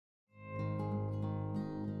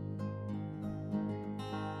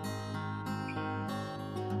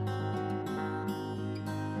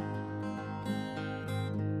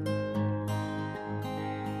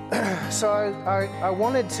So I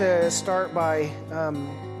wanted to start by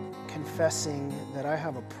confessing that I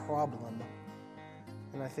have a problem.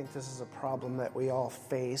 And I think this is a problem that we all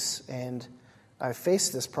face. And I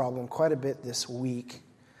faced this problem quite a bit this week.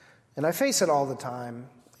 And I face it all the time.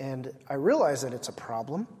 And I realize that it's a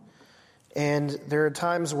problem. And there are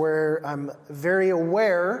times where I'm very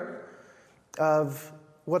aware of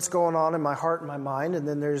what's going on in my heart and my mind. And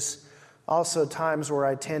then there's also times where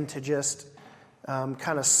I tend to just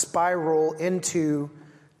kind of spiral into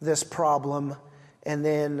this problem, and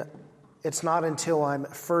then it's not until I'm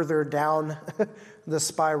further down the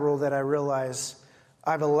spiral that I realize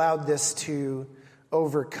I've allowed this to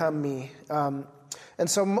overcome me. And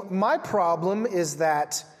so my problem is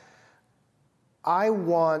that I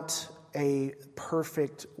want a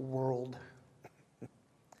perfect world,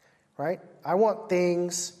 right? I want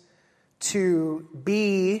things to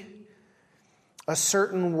be a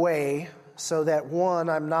certain way so that, one,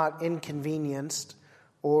 I'm not inconvenienced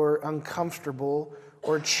or uncomfortable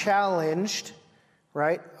or challenged,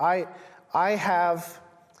 right? I have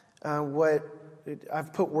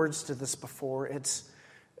I've put words to this before. It's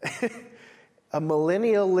a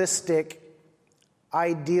millennialistic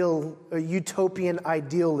a utopian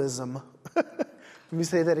idealism. Let me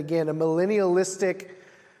say that again, a millennialistic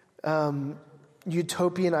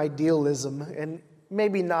utopian idealism. And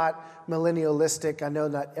maybe not millennialistic. I know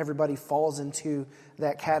not everybody falls into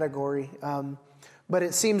that category. But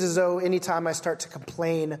it seems as though anytime I start to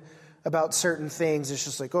complain about certain things, it's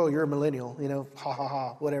just like, oh, you're a millennial, ha ha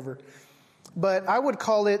ha, whatever. But I would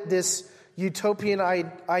call it this utopian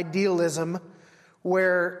idealism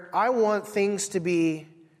where I want things to be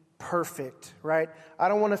perfect, right? I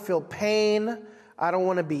don't want to feel pain. I don't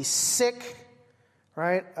want to be sick,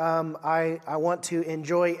 right? I want to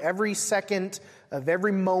enjoy every second of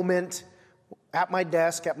every moment at my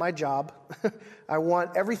desk, at my job. I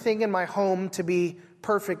want everything in my home to be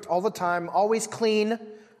perfect all the time, always clean,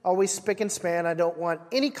 always spick and span. I don't want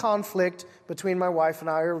any conflict between my wife and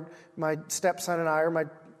I, or my stepson and I, or my,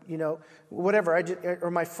 whatever,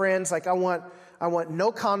 or my friends. Like I want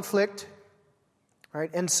no conflict, right?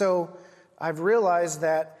 And so I've realized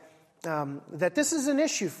that this is an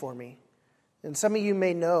issue for me. And some of you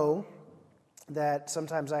may know that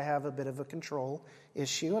sometimes I have a bit of a control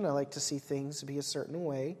issue, and I like to see things be a certain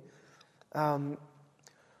way. But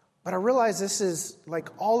I realize this is, like,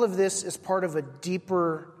 all of this is part of a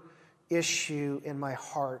deeper issue in my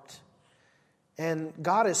heart. And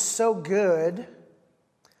God is so good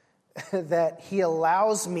that He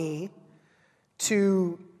allows me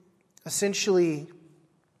to essentially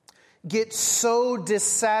get so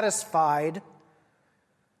dissatisfied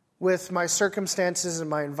with my circumstances and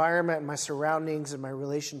my environment and my surroundings and my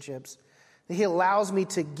relationships, that He allows me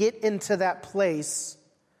to get into that place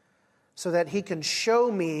so that He can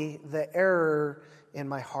show me the error in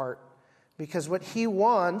my heart. Because what He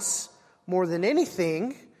wants more than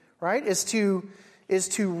anything, right, is to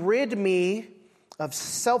rid me of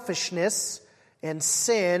selfishness and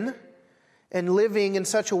sin and living in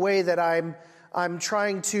such a way that I'm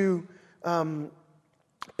trying to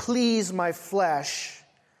please my flesh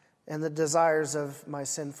and the desires of my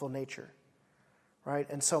sinful nature, right?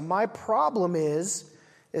 And so my problem is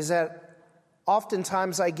that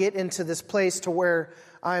oftentimes I get into this place to where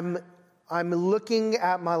I'm looking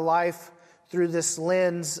at my life through this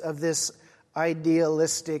lens of this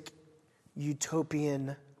idealistic,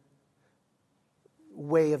 utopian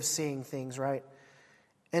way of seeing things, right?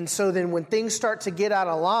 And so then when things start to get out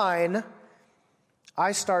of line,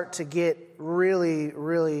 I start to get really,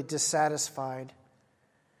 really dissatisfied.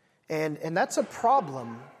 And that's a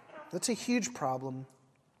problem. That's a huge problem.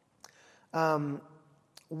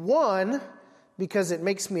 One, because it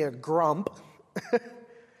makes me a grump.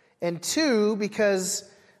 And two, because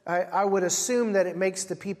I would assume that it makes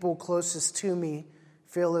the people closest to me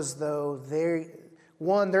feel as though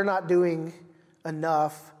they're not doing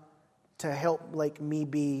enough to help me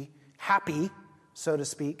be happy, so to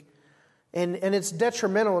speak. And it's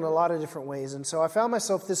detrimental in a lot of different ways. And so I found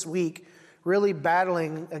myself this week really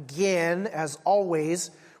battling again, as always,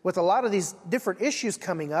 with a lot of these different issues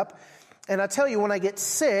coming up. And I tell you, when I get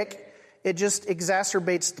sick, it just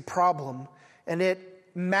exacerbates the problem. And it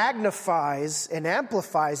magnifies and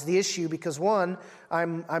amplifies the issue because, one,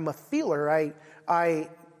 I'm a feeler. I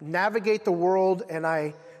navigate the world and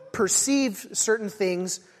I perceive certain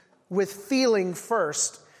things with feeling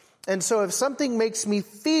first. And so if something makes me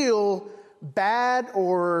feel bad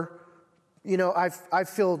or I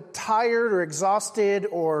feel tired or exhausted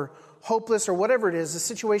or hopeless or whatever it is, the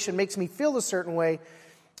situation makes me feel a certain way,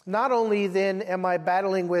 not only then am I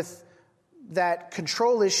battling with that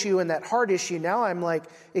control issue and that heart issue, now I'm like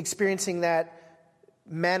experiencing that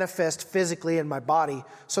manifest physically in my body,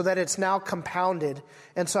 so that it's now compounded.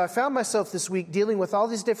 And so I found myself this week dealing with all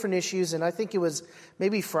these different issues, and I think it was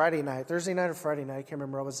maybe Thursday night or Friday night, I can't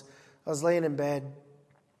remember. I was laying in bed,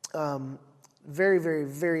 very, very,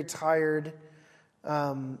 very tired,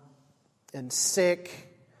 and sick,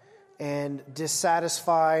 and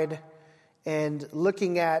dissatisfied, and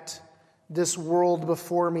looking at this world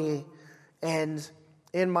before me, and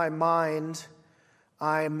in my mind,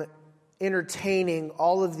 I'm entertaining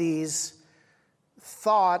all of these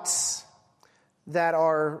thoughts that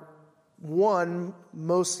are, one,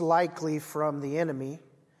 most likely from the enemy.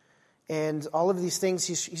 And all of these things,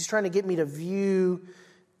 he's trying to get me to view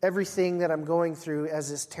everything that I'm going through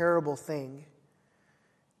as this terrible thing.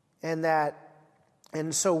 And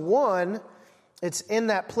so one, it's in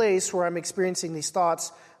that place where I'm experiencing these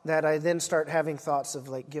thoughts that I then start having thoughts of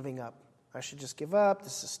like giving up. I should just give up.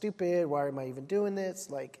 This is stupid. Why am I even doing this?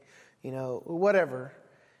 Whatever.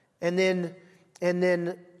 And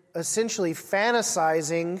then essentially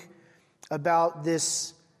fantasizing about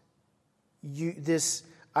this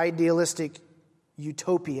idealistic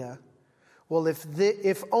utopia. Well,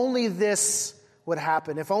 if only this would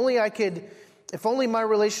happen, if only my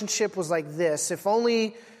relationship was like this, if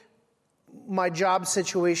only my job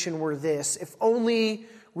situation were this, if only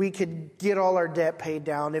we could get all our debt paid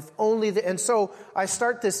down, and so I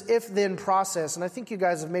start this if-then process, and I think you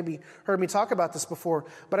guys have maybe heard me talk about this before,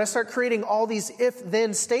 but I start creating all these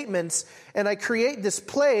if-then statements, and I create this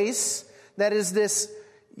place that is this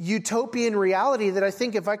utopian reality that I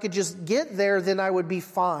think if I could just get there, then I would be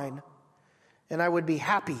fine, and I would be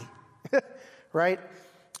happy, right?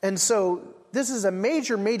 And so this is a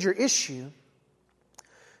major, major issue,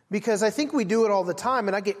 because I think we do it all the time,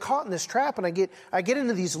 and I get caught in this trap, and I get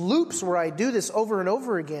into these loops where I do this over and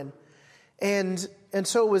over again. And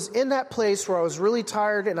so it was in that place where I was really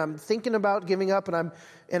tired, and I'm thinking about giving up, and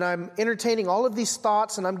I'm entertaining all of these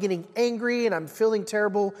thoughts, and I'm getting angry, and I'm feeling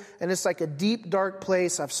terrible, and it's like a deep, dark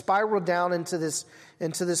place. I've spiraled down into this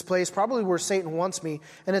place, probably where Satan wants me.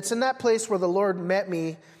 And it's in that place where the Lord met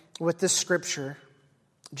me with this scripture,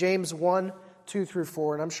 James 1, 2 through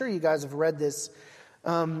 4. And I'm sure you guys have read this.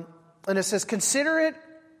 And it says, "Consider it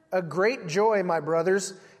a great joy, my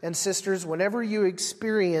brothers and sisters, whenever you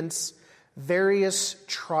experience various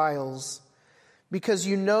trials, because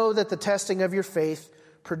you know that the testing of your faith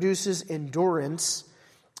produces endurance,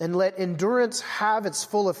 and let endurance have its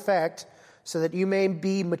full effect, so that you may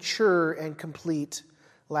be mature and complete,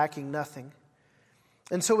 lacking nothing."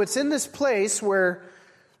 And so it's in this place where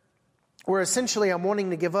essentially I'm wanting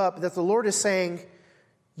to give up, that the Lord is saying,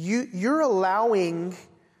 you're allowing,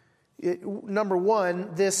 number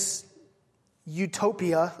one, this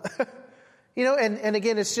utopia, and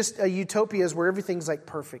again, it's just a utopia is where everything's like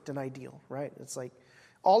perfect and ideal, right? It's like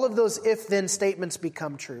all of those if-then statements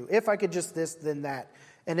become true. If I could just this, then that.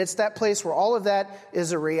 And it's that place where all of that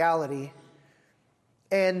is a reality.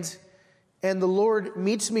 And the Lord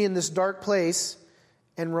meets me in this dark place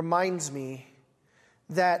and reminds me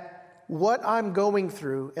that what I'm going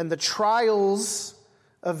through and the trials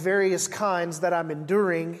of various kinds that I'm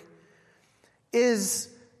enduring is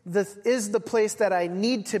the place that I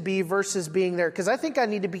need to be versus being there. Because I think I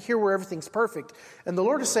need to be here where everything's perfect. And the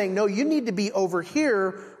Lord is saying, no, you need to be over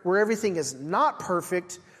here where everything is not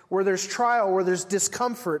perfect, where there's trial, where there's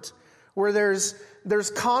discomfort, where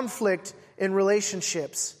there's conflict in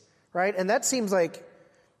relationships, right? And that seems like,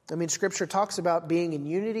 Scripture talks about being in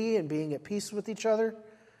unity and being at peace with each other.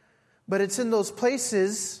 But it's in those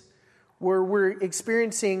places where we're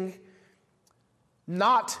experiencing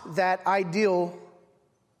not that ideal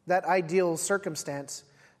circumstance,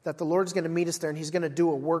 that the Lord's going to meet us there, and He's going to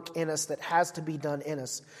do a work in us that has to be done in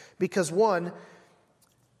us. Because one,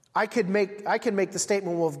 I could make the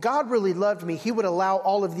statement, well, if God really loved me, He would allow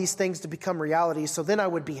all of these things to become reality, so then I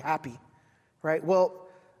would be happy, right? Well,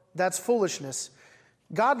 that's foolishness.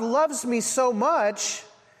 God loves me so much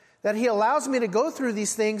that He allows me to go through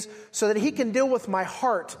these things so that He can deal with my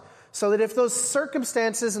heart. So that if those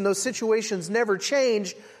circumstances and those situations never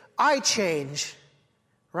change, I change,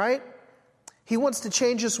 right? He wants to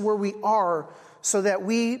change us where we are so that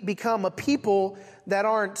we become a people that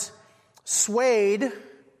aren't swayed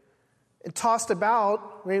and tossed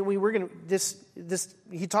about. Right?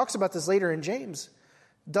 He talks about this later in James.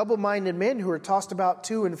 Double-minded men who are tossed about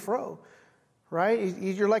to and fro, right?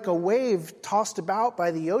 You're like a wave tossed about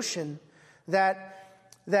by the ocean.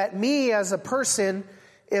 That me as a person,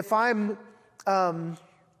 if I'm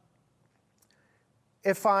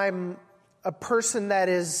a person that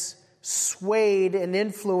is swayed and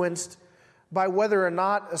influenced by whether or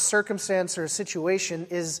not a circumstance or a situation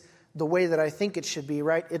is the way that I think it should be,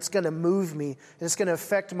 right? It's going to move me. It's going to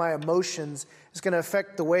affect my emotions. It's going to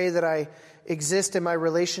affect the way that I exist in my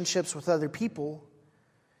relationships with other people.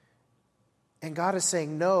 And God is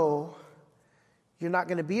saying, no, you're not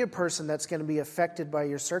going to be a person that's going to be affected by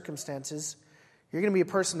your circumstances. You're going to be a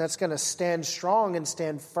person that's going to stand strong and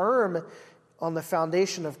stand firm on the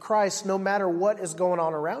foundation of Christ, no matter what is going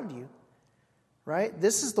on around you. Right?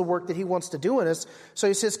 This is the work that he wants to do in us. So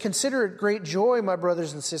he says, consider it great joy, my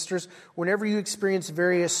brothers and sisters, whenever you experience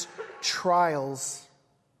various trials.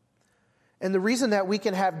 And the reason that we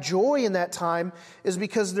can have joy in that time is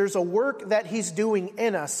because there's a work that he's doing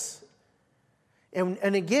in us. And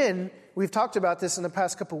again, we've talked about this in the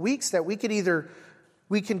past couple of weeks, that we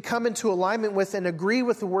can come into alignment with and agree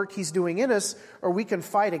with the work he's doing in us, or we can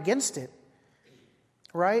fight against it.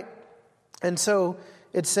 Right? And so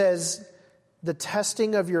it says, the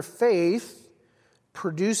testing of your faith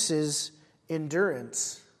produces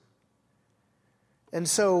endurance. And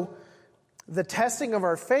so the testing of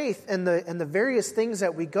our faith and the various things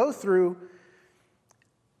that we go through,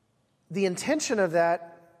 the intention of that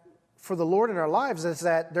for the Lord in our lives is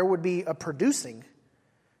that there would be a producing,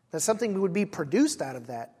 that something would be produced out of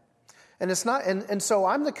that. And it's not, and so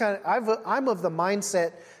I'm of the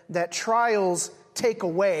mindset that trials take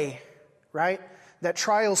away, right? That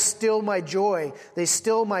trials still my joy. They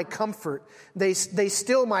still my comfort. They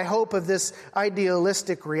still my hope of this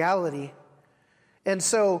idealistic reality. And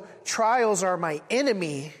so trials are my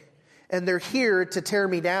enemy, and they're here to tear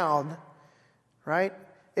me down, right?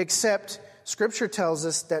 Except Scripture tells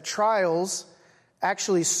us that trials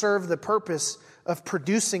actually serve the purpose of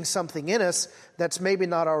producing something in us that's maybe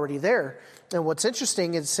not already there. And what's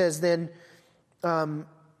interesting, it says then,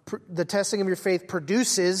 the testing of your faith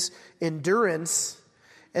produces endurance,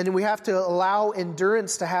 and we have to allow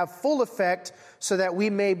endurance to have full effect so that we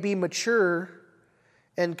may be mature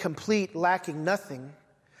and complete, lacking nothing.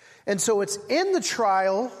 And so it's in the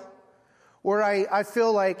trial where I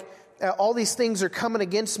feel like all these things are coming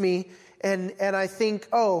against me, and I think,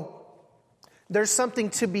 oh, there's something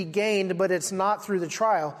to be gained, but it's not through the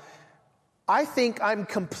trial. I think I'm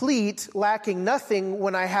complete, lacking nothing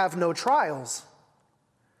when I have no trials.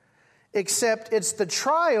 Except it's the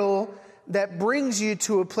trial that brings you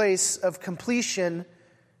to a place of completion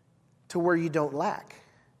to where you don't lack.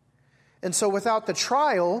 And so without the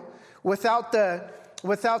trial, without the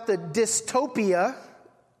dystopia,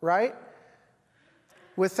 right?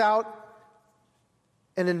 Without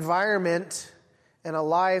an environment and a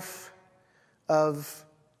life of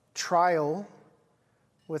trial,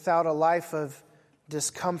 without a life of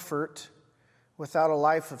discomfort, without a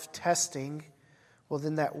life of testing, well,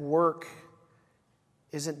 then that work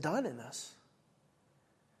isn't done in us.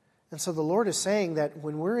 And so the Lord is saying that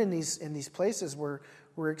when we're in these places where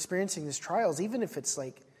we're experiencing these trials, even if it's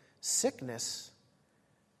like sickness,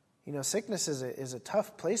 sickness is a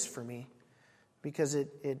tough place for me, because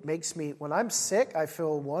it makes me, when I'm sick, I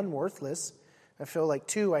feel, one, worthless. I feel like,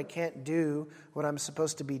 two, I can't do what I'm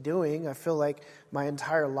supposed to be doing. I feel like my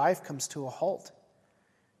entire life comes to a halt.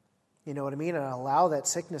 You know what I mean? And I allow that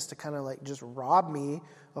sickness to kind of like just rob me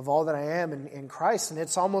of all that I am in Christ. And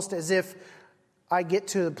it's almost as if I get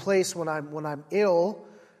to the place when I'm ill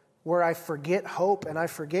where I forget hope and I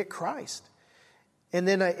forget Christ. And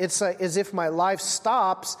then it's like as if my life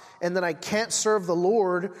stops, and then I can't serve the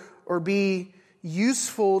Lord or be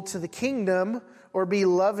useful to the kingdom or be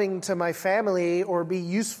loving to my family or be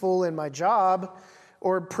useful in my job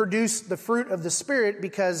or produce the fruit of the Spirit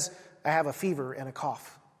because I have a fever and a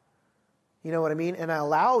cough. You know what I mean? And I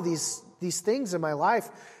allow these things in my life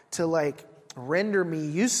to like render me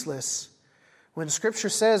useless, when Scripture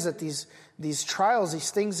says that these trials, these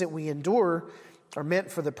things that we endure, are meant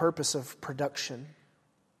for the purpose of production.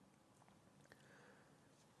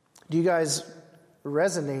 Do you guys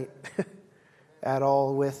resonate at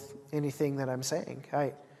all with anything that I'm saying?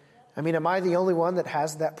 I mean, am I the only one that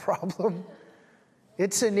has that problem?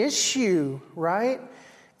 It's an issue, right?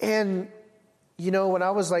 And when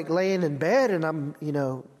I was like laying in bed and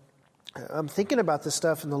I'm thinking about this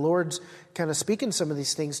stuff, and the Lord's kind of speaking some of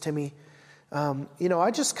these things to me,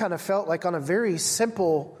 I just kind of felt like on a very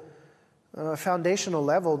simple, foundational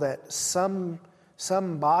level that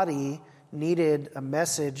somebody needed a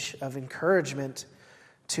message of encouragement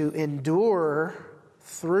to endure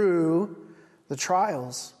through the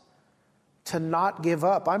trials, to not give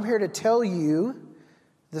up. I'm here to tell you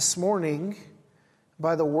this morning,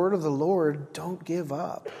 by the word of the Lord, don't give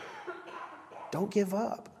up. Don't give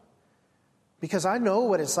up. Because I know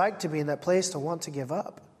what it's like to be in that place to want to give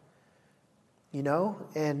up.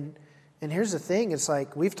 And And here's the thing, it's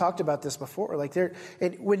like, we've talked about this before, like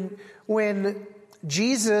when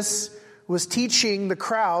Jesus was teaching the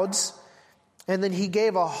crowds, and then he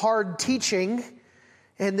gave a hard teaching,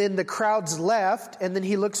 and then the crowds left, and then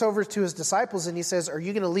he looks over to his disciples and he says, are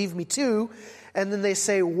you going to leave me too? And then they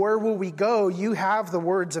say, where will we go? You have the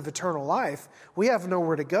words of eternal life. We have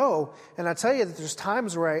nowhere to go. And I tell you that there's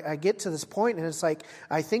times where I get to this point and it's like,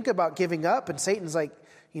 I think about giving up, and Satan's like,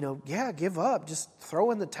 yeah, give up. Just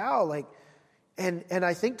throw in the towel. Like, and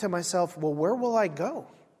I think to myself, well, where will I go?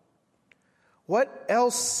 What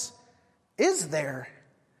else is there?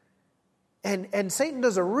 And Satan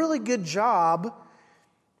does a really good job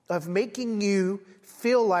of making you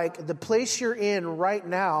feel like the place you're in right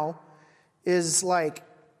now is like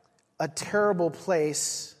a terrible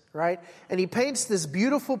place, right? And he paints this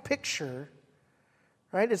beautiful picture,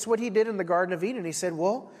 right? It's what he did in the Garden of Eden. He said,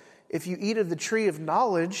 well, if you eat of the tree of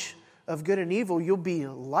knowledge of good and evil, you'll be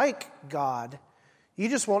like God. You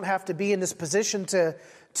just won't have to be in this position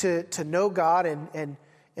to know God and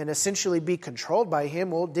essentially be controlled by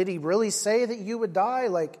him. Well, did he really say that you would die?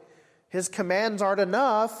 Like, his commands aren't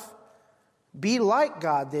enough. Be like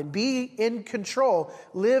God then. Be in control.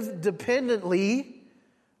 Live dependently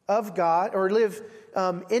of God, or live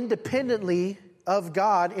independently of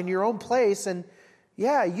God in your own place. And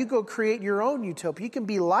yeah, you go create your own utopia. You can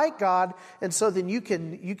be like God, and so then you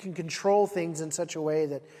can control things in such a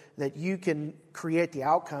way that you can create the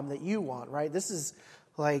outcome that you want, right? This is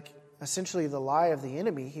like essentially the lie of the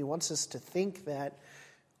enemy. He wants us to think that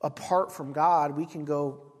apart from God, we can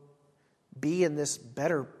go be in this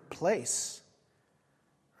better place,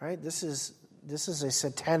 right? This is a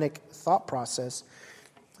satanic thought process.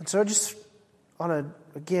 And so just on a,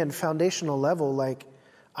 again, foundational level, like,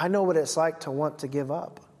 I know what it's like to want to give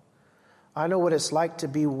up. I know what it's like to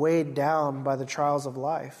be weighed down by the trials of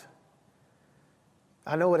life.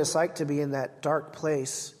 I know what it's like to be in that dark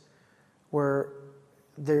place where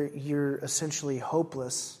you're essentially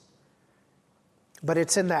hopeless. But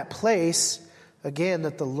it's in that place, again,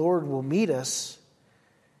 that the Lord will meet us.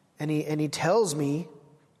 And he tells me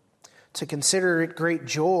to consider it great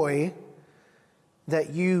joy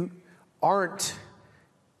that you aren't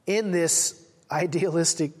in this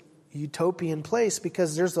idealistic utopian place,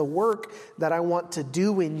 because there's a work that I want to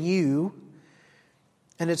do in you.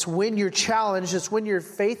 And it's when you're challenged, it's when your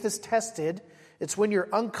faith is tested, it's when you're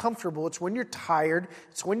uncomfortable, it's when you're tired,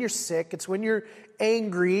 it's when you're sick, it's when you're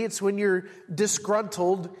angry, it's when you're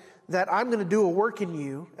disgruntled, that I'm going to do a work in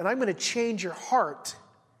you, and I'm going to change your heart,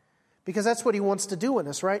 because that's what he wants to do in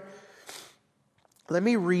us, right? Let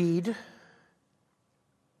me read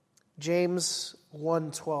James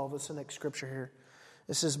 1:12. That's the next scripture here.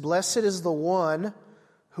 It says, blessed is the one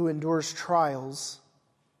who endures trials.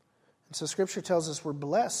 And so scripture tells us we're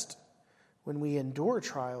blessed when we endure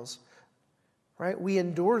trials, right? We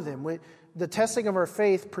endure them. The testing of our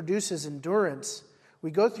faith produces endurance.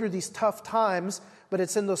 We go through these tough times, but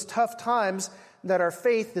it's in those tough times that our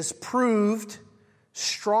faith is proved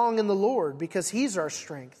strong in the Lord, because he's our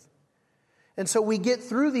strength. And so we get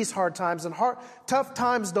through these hard times, and tough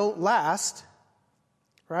times don't last,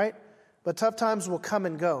 right? But tough times will come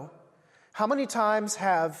and go. How many times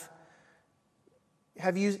have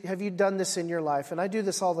you done this in your life? And I do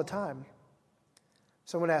this all the time.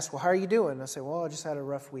 Someone asks, well, how are you doing? I say, well, I just had a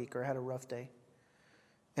rough week, or I had a rough day.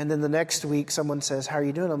 And then the next week, someone says, how are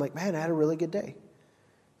you doing? I'm like, man, I had a really good day.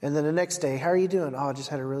 And then the next day, how are you doing? Oh, I just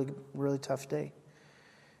had a really, really tough day.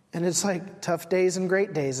 And it's like tough days and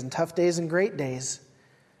great days, and tough days and great days,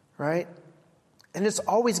 right? And it's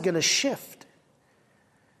always going to shift.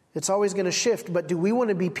 It's always going to shift. But do we want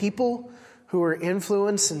to be people who are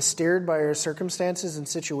influenced and steered by our circumstances and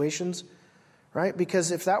situations, right?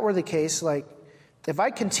 Because if that were the case, like, if I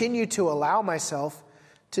continue to allow myself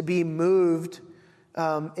to be moved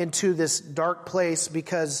into this dark place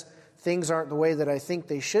because things aren't the way that I think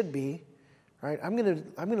they should be, right? I'm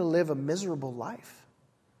gonna live a miserable life.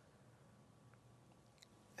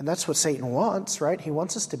 And that's what Satan wants, right? He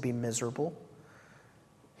wants us to be miserable.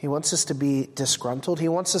 He wants us to be disgruntled. He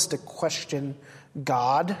wants us to question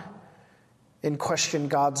God, and question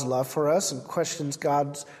God's love for us, and questions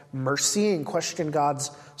God's mercy, and question God's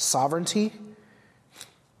sovereignty.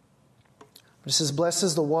 It says, blessed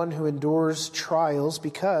is the one who endures trials,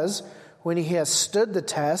 because when he has stood the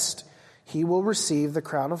test, he will receive the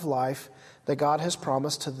crown of life that God has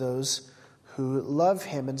promised to those who love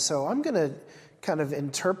him. And so I'm going to kind of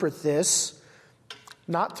interpret this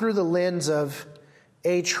not through the lens of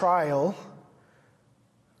a trial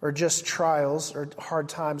or just trials or hard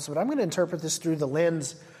times, but I'm going to interpret this through the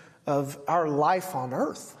lens of our life on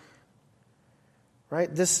earth,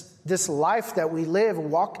 right? This life that we live,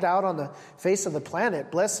 walked out on the face of the planet,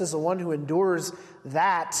 blessed is the one who endures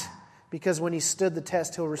that, because when he stood the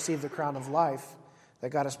test, he'll receive the crown of life that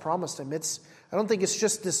God has promised him. I don't think it's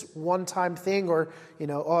just this one-time thing, or,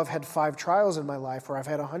 I've had 5 trials in my life, or I've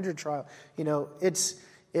had 100 trials.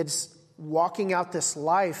 It's walking out this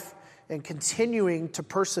life and continuing to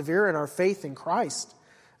persevere in our faith in Christ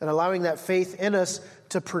and allowing that faith in us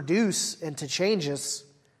to produce and to change us.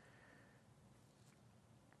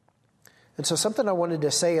 And so something I wanted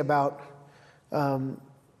to say about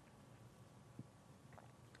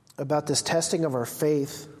this testing of our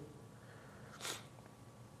faith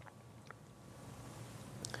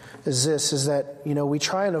is that, we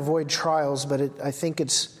try and avoid trials, but I think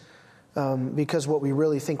it's because what we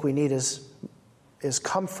really think we need is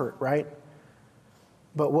comfort, right?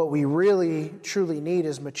 But what we really, truly need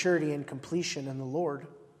is maturity and completion in the Lord.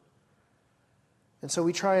 And so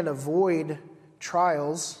we try and avoid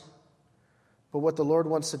trials, but what the Lord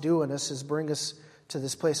wants to do in us is bring us to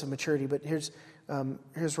this place of maturity. But here's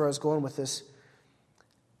where I was going with this.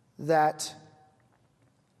 That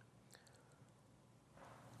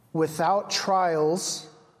without trials,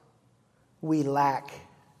 we lack.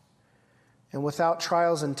 And without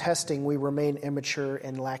trials and testing, we remain immature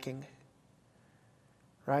and lacking.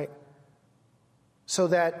 Right? So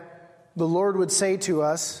that the Lord would say to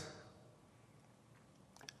us,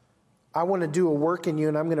 I want to do a work in you,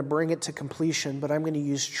 and I'm going to bring it to completion, but I'm going to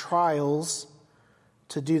use trials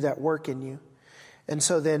to do that work in you. And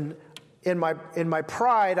so then in my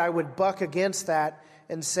pride, I would buck against that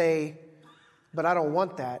and say, but I don't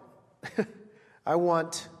want that. I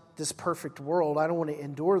want this perfect world. I don't want to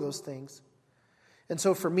endure those things. And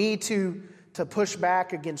so for me to push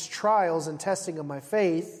back against trials and testing of my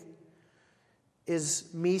faith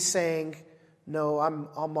is me saying, no,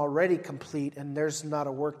 I'm already complete, and there's not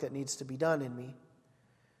a work that needs to be done in me.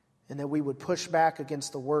 And that we would push back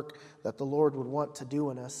against the work that the Lord would want to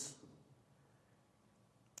do in us.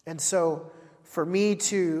 And so for me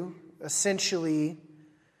to essentially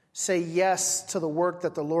say yes to the work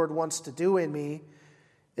that the Lord wants to do in me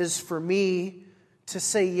is for me to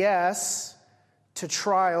say yes to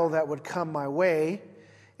trial that would come my way,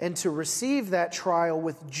 and to receive that trial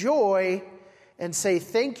with joy and say,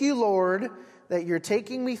 thank you, Lord, that you're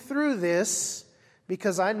taking me through this,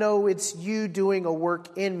 because I know it's you doing a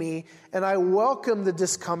work in me, and I welcome the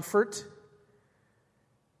discomfort,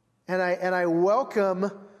 and I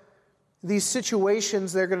welcome these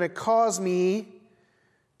situations that are going to cause me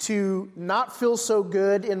to not feel so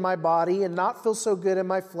good in my body and not feel so good in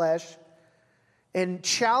my flesh, and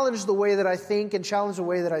challenge the way that I think and challenge the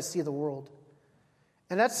way that I see the world.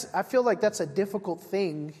 And I feel like that's a difficult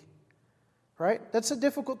thing, right? That's a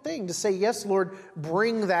difficult thing to say, yes, Lord,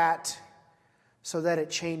 bring that so that it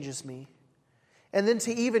changes me. And then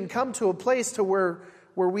to even come to a place to where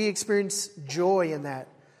we experience joy in that.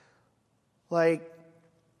 Like,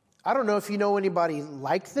 I don't know if you know anybody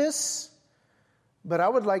like this, but I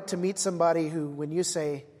would like to meet somebody who, when you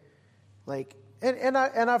say, like, and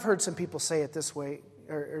I've heard some people say it this way,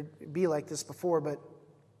 or be like this before, but,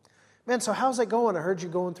 man, so how's it going? I heard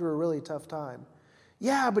you're going through a really tough time.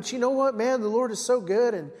 Yeah, but you know what, man, the Lord is so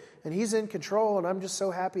good, and He's in control, and I'm just so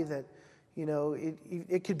happy that,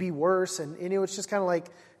 it could be worse, and it's just kind of like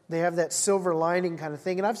they have that silver lining kind of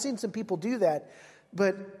thing, and I've seen some people do that,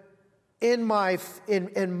 but in my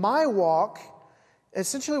walk,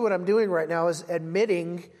 essentially what I'm doing right now is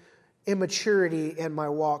admitting immaturity in my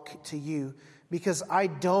walk to you, because I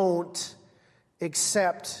don't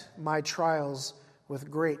accept my trials with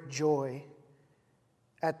great joy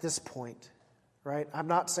at this point, right? I'm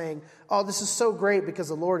not saying, oh, this is so great because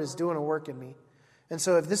the Lord is doing a work in me. And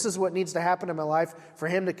so if this is what needs to happen in my life for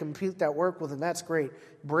Him to complete that work, well, then that's great.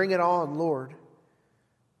 Bring it on, Lord.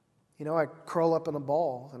 I curl up in a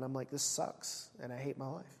ball and I'm like, this sucks, and I hate my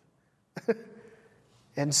life.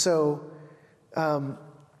 And so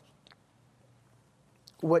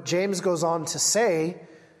what James goes on to say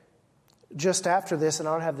just after this, and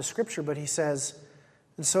I don't have the scripture, but he says,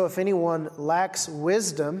 and so if anyone lacks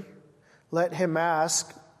wisdom, let him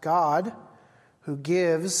ask God, who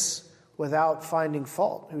gives without finding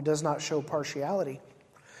fault, who does not show partiality.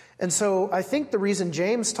 And so I think the reason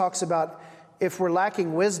James talks about if we're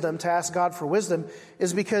lacking wisdom to ask God for wisdom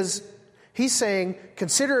is because he's saying,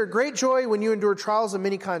 consider it great joy when you endure trials of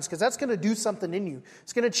many kinds, because that's going to do something in you.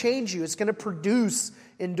 It's going to change you. It's going to produce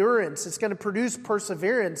endurance. It's going to produce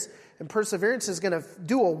perseverance. And perseverance is going to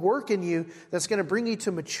do a work in you that's going to bring you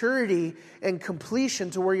to maturity and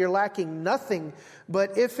completion to where you're lacking nothing.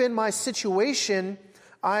 But if in my situation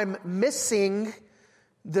I'm missing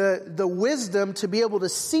the wisdom to be able to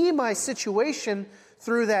see my situation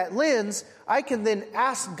through that lens, I can then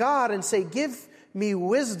ask God and say, give me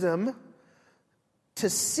wisdom to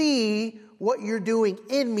see what you're doing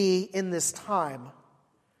in me in this time.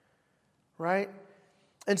 Right?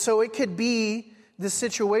 And so it could be the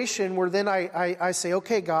situation where then I say,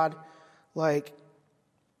 okay, God, like,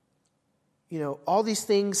 all these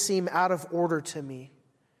things seem out of order to me.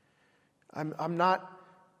 I'm not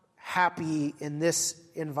happy in this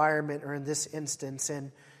environment or in this instance,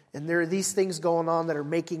 and there are these things going on that are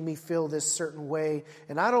making me feel this certain way,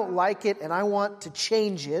 and I don't like it, and I want to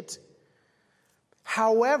change it.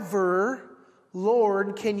 However,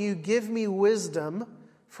 Lord, can you give me wisdom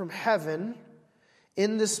from heaven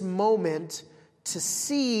in this moment to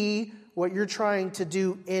see what you're trying to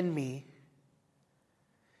do in me?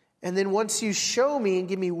 And then once you show me and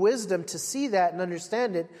give me wisdom to see that and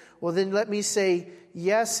understand it, well, then let me say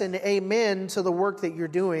yes and amen to the work that you're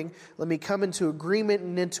doing. Let me come into agreement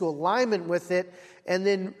and into alignment with it. And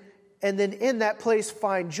then in that place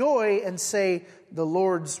find joy and say, the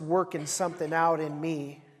Lord's working something out in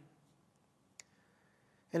me.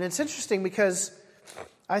 And it's interesting because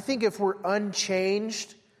I think if we're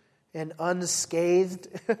unchanged and unscathed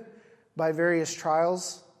by various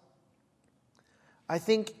trials, I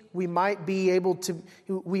think we might be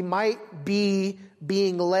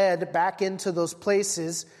being led back into those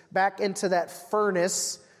places, back into that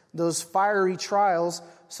furnace, those fiery trials,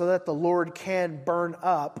 so that the Lord can burn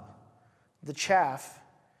up the chaff.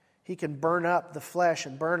 He can burn up the flesh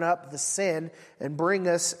and burn up the sin and bring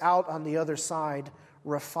us out on the other side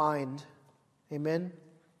refined. Amen?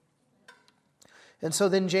 And so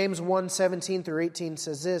then James 1:17 through 18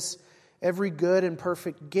 says this, every good and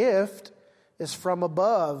perfect gift is from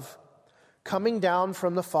above, coming down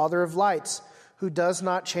from the Father of lights, who does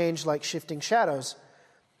not change like shifting shadows.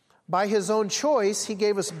 By his own choice, he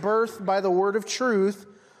gave us birth by the word of truth,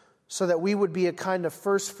 so that we would be a kind of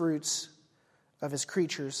first fruits of his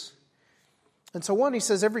creatures. And so he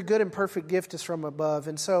says, every good and perfect gift is from above.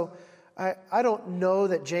 And so I don't know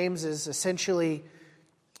that James is essentially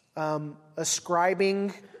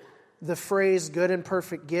ascribing the phrase good and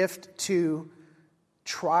perfect gift to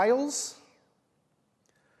trials.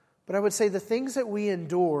 But I would say the things that we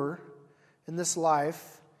endure in this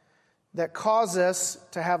life that cause us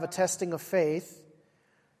to have a testing of faith,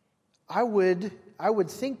 I would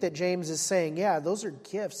think that James is saying, yeah, those are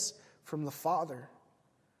gifts from the Father.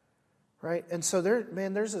 Right? And so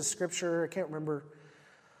there's a scripture, I can't remember.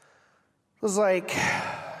 It was like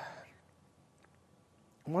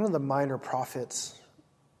one of the minor prophets.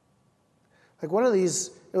 Like one of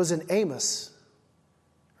these, it was in Amos.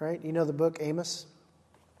 Right? You know the book Amos?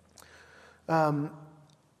 And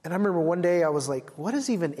I remember one day I was like, what is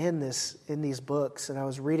even in these books? And I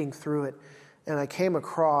was reading through it, and I came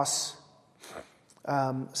across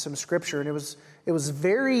some scripture, and it was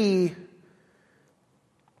very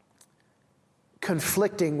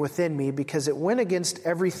conflicting within me because it went against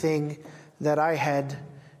everything that I had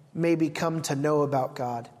maybe come to know about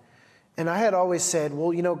God. And I had always said,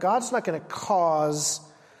 well, God's not going to cause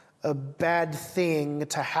a bad thing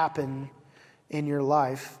to happen in your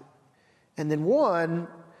life. And then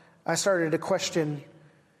I started to question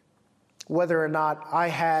whether or not I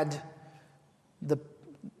had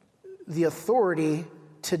the authority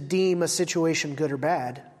to deem a situation good or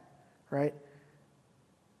bad, right?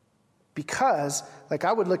 Because,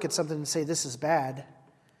 I would look at something and say, this is bad.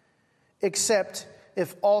 Except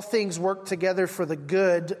if all things work together for the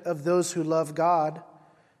good of those who love God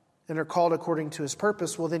and are called according to his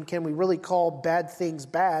purpose, well, then can we really call bad things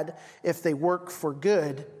bad if they work for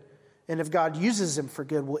good? And if God uses them for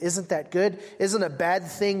good, well, isn't that good? Isn't a bad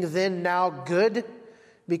thing then now good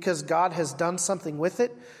because God has done something with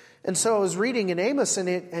it? And so I was reading in Amos,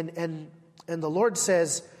 and the Lord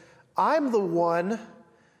says, I'm the one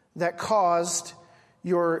that caused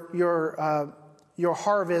your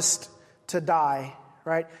harvest to die,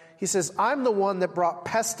 right? He says, I'm the one that brought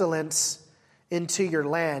pestilence into your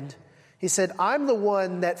land. He said, I'm the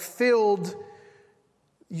one that filled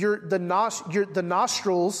the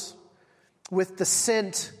nostrils with the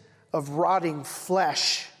scent of rotting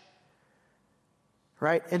flesh,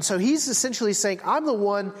 right? And so he's essentially saying, I'm the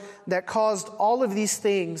one that caused all of these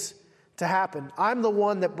things to happen. I'm the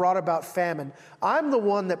one that brought about famine. I'm the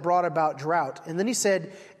one that brought about drought. And then he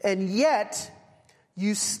said, and yet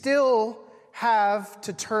you still have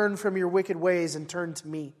to turn from your wicked ways and turn to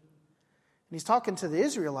me. And he's talking to the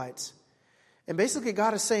Israelites. And basically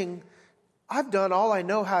God is saying, I've done all I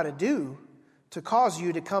know how to do to cause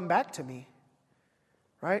you to come back to me.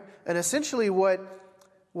 Right? And essentially what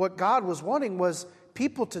God was wanting was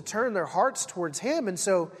people to turn their hearts towards him. And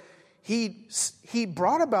so he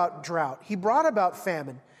brought about drought. He brought about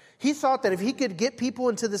famine. He thought that if he could get people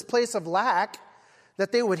into this place of lack,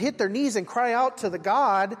 that they would hit their knees and cry out to the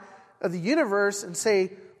God of the universe and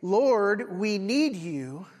say, Lord, we need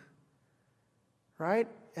you. Right?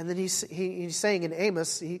 And then he's saying in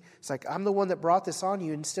Amos, he's like, I'm the one that brought this on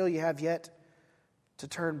you, and still you have yet to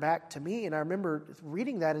turn back to me. And I remember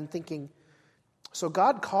reading that and thinking, so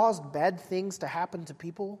God caused bad things to happen to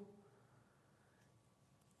people?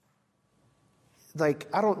 Like,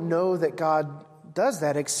 I don't know that God does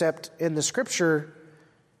that, except in the scripture,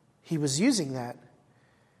 he was using that.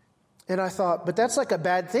 And I thought, but that's like a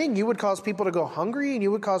bad thing. You would cause people to go hungry, and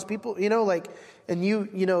you would cause people, people,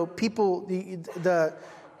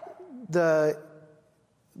 the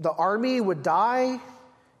army would die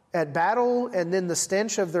at battle, and then the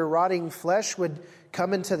stench of their rotting flesh would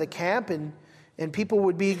come into the camp, and people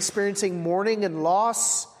would be experiencing mourning and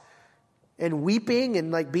loss and weeping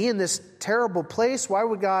and like be in this terrible place. Why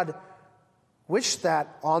would God wish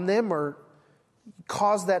that on them or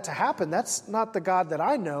cause that to happen? That's not the God that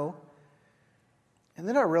I know. And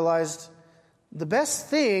then I realized the best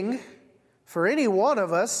thing for any one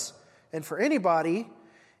of us and for anybody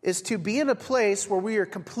is to be in a place where we are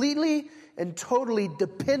completely and totally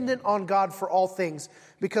dependent on God for all things.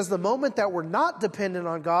 Because the moment that we're not dependent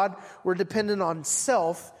on God, we're dependent on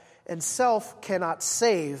self, and self cannot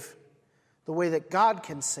save the way that God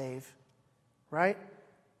can save, right?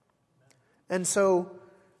 And so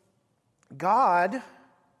God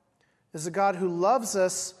is a God who loves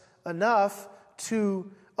us enough to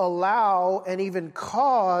allow and even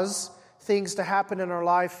cause things to happen in our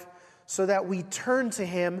life so that we turn to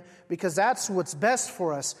him, because that's what's best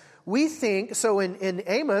for us. We think, so in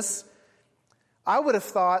Amos, I would have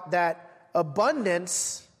thought that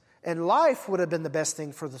abundance and life would have been the best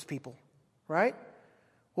thing for those people, right?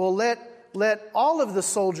 Well, let all of the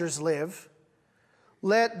soldiers live.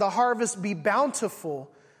 Let the harvest be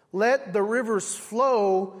bountiful. Let the rivers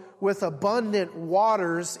flow with abundant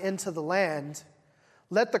waters into the land.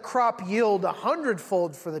 Let the crop yield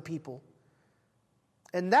 100-fold for the people.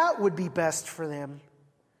 And that would be best for them.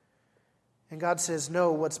 And God says,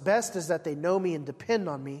 no, what's best is that they know me and depend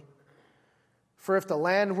on me. For if the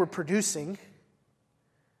land were producing,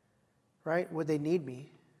 right, would they need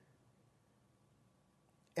me?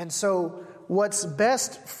 And so what's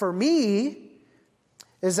best for me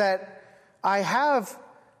is that I have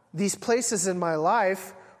these places in my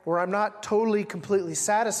life where I'm not totally, completely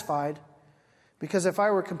satisfied. Because if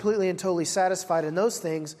I were completely and totally satisfied in those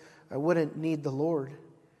things, I wouldn't need the Lord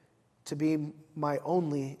to be my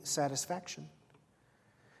only satisfaction.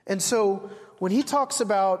 And so when he talks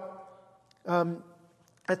about,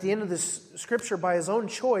 at the end of this scripture, by his own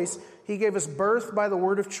choice, he gave us birth by the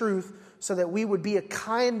word of truth so that we would be a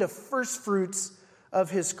kind of first fruits of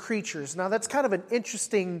his creatures. Now that's kind of an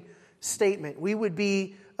interesting statement. We would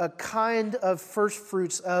be a kind of first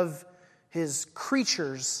fruits of his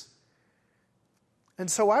creatures. And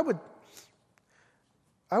so I would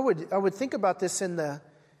think about this in the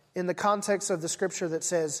context of the scripture that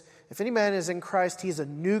says, if any man is in Christ, he's a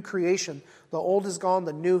new creation. The old is gone,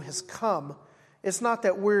 the new has come. It's not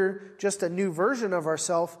that we're just a new version of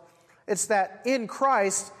ourselves. It's that in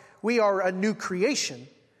Christ, we are a new creation.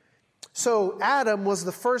 So Adam was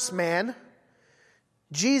the first man.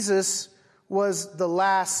 Jesus was the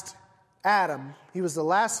last Adam. He was the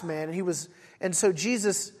last man. And so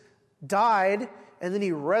Jesus died, and then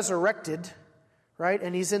he resurrected, right?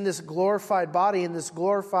 And he's in this glorified body, in this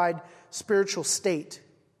glorified spiritual state.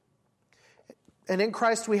 And in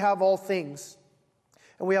Christ we have all things.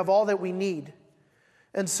 And we have all that we need.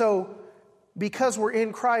 And so, because we're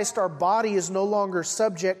in Christ, our body is no longer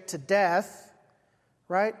subject to death,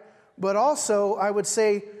 right? But also, I would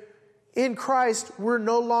say, in Christ, we're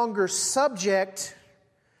no longer subject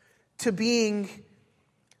to being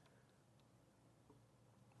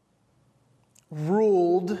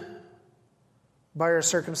ruled by our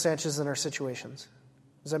circumstances and our situations.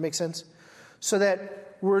 Does that make sense? So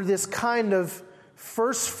that we're this kind of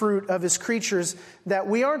first fruit of his creatures, that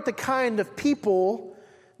we aren't the kind of people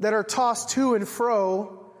that are tossed to and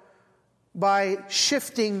fro by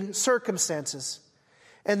shifting circumstances.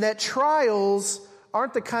 And that trials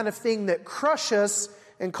aren't the kind of thing that crush us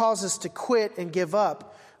and cause us to quit and give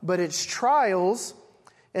up. But it's trials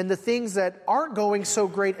and the things that aren't going so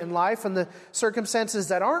great in life and the circumstances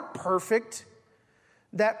that aren't perfect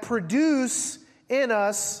that produce in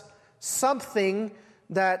us something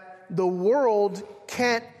that the world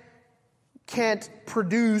can't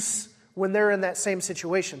produce when they're in that same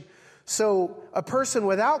situation. So a person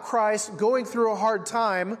without Christ going through a hard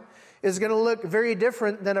time is going to look very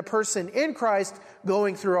different than a person in Christ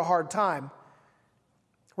going through a hard time.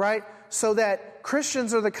 Right? So that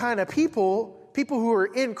Christians are the kind of people who are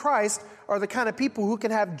in Christ are the kind of people who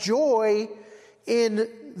can have joy in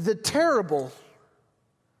the terrible.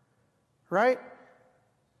 Right?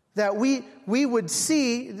 That we would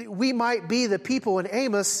see, we might be the people in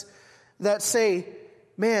Amos that say,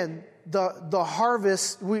 man, the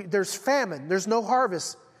harvest, there's famine. There's no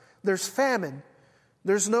harvest. There's famine.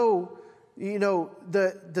 There's no,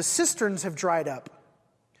 the cisterns have dried up.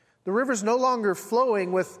 The river's no longer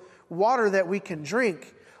flowing with water that we can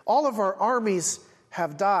drink. All of our armies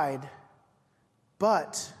have died.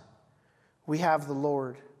 But we have the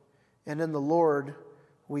Lord. And in the Lord,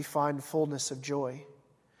 we find fullness of joy.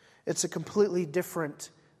 It's a completely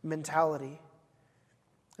different mentality.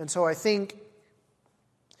 And so I think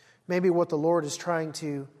maybe what the Lord is trying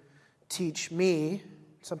to teach me,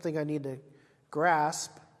 something I need to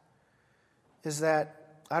grasp, is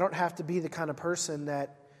that I don't have to be the kind of person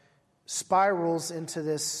that spirals into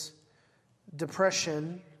this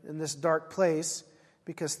depression in this dark place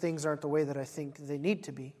because things aren't the way that I think they need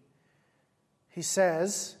to be. He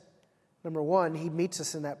says, number one, he meets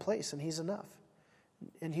us in that place and he's enough.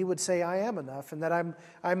 And he would say, I am enough. And that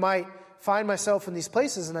I might find myself in these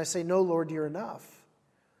places and I say, no, Lord, you're enough.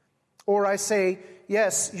 Or I say,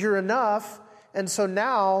 yes, you're enough. And so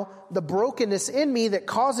now the brokenness in me that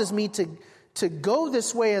causes me to go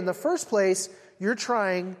this way in the first place, you're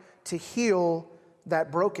trying to heal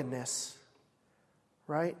that brokenness.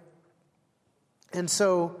 Right? And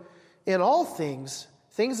so in all things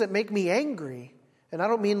that make me angry, and I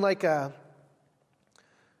don't mean like a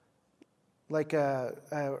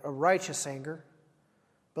righteous anger,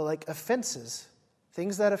 but like offenses,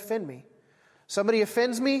 things that offend me. Somebody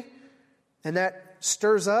offends me, and that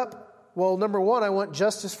stirs up. Well, number one, I want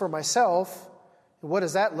justice for myself. What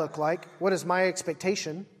does that look like? What is my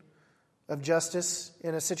expectation of justice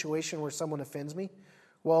in a situation where someone offends me?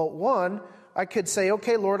 Well, one, I could say,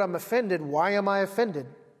 okay, Lord, I'm offended. Why am I offended?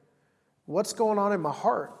 What's going on in my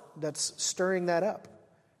heart that's stirring that up?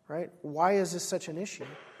 Right? Why is this such an issue?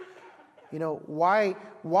 Why,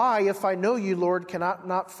 if I know you, Lord, cannot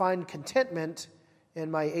not find contentment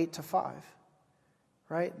in my 8 to 5?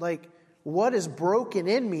 Right? Like, what is broken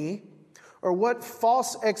in me, or what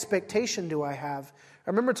false expectation do I have? I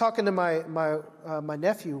remember talking to my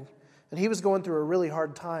nephew, and he was going through a really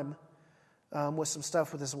hard time with some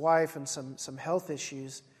stuff with his wife and some health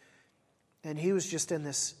issues. And he was just in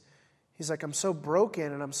this, he's like, I'm so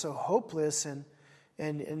broken and I'm so hopeless, and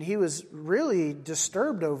he was really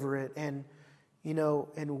disturbed over it, and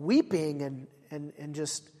weeping and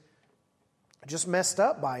just messed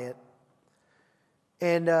up by it.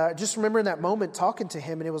 And just remember in that moment talking to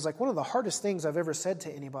him, and it was like one of the hardest things I've ever said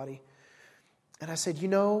to anybody. And I said,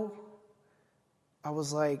 I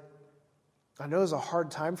was like, I know it's a hard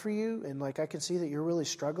time for you, and like I can see that you're really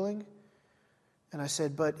struggling. And I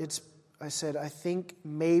said, I think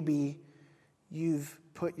maybe you've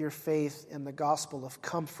put your faith in the gospel of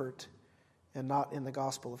comfort and not in the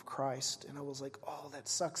gospel of Christ. And I was like, oh, that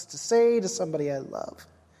sucks to say to somebody I love.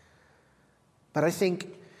 But I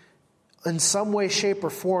think in some way, shape,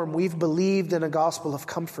 or form, we've believed in a gospel of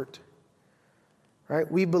comfort. Right?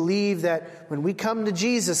 We believe that when we come to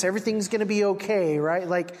Jesus, everything's going to be okay, right?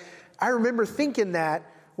 Like, I remember thinking that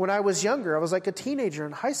when I was younger. I was like a teenager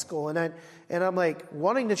in high school, and I'm like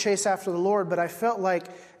wanting to chase after the Lord, but I felt like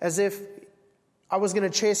as if I was going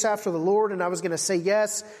to chase after the Lord and I was going to say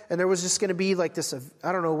yes, and there was just going to be like this,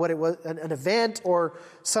 I don't know what it was, an event or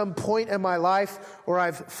some point in my life where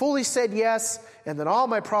I've fully said yes, and then all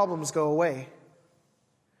my problems go away,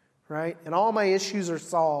 right? And all my issues are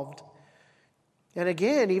solved. And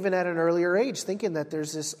again, even at an earlier age, thinking that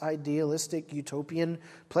there's this idealistic, utopian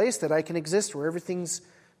place that I can exist where everything's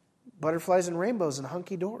butterflies and rainbows and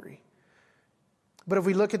hunky-dory. But if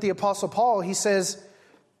we look at the Apostle Paul, he says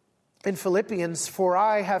in Philippians, "For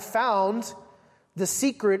I have found the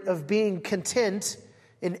secret of being content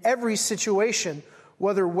in every situation,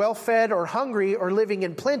 whether well-fed or hungry, or living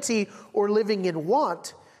in plenty or living in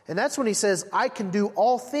want." And that's when he says, "I can do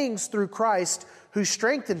all things through Christ who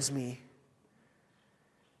strengthens me."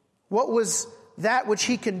 What was that which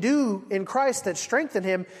he can do in Christ that strengthened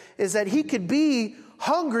him is that he could be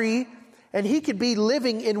hungry and he could be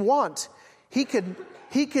living in want. He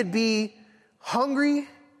could be hungry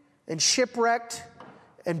and shipwrecked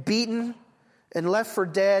and beaten and left for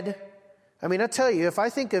dead. I mean, I tell you, if I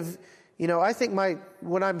think of,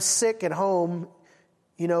 when I'm sick at home,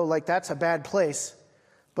 like that's a bad place.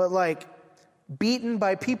 But like beaten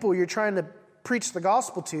by people you're trying to preach the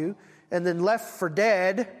gospel to, and then left for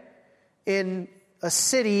dead in a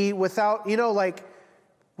city without,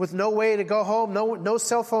 with no way to go home, no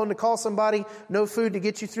cell phone to call somebody, no food to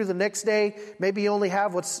get you through the next day. Maybe you only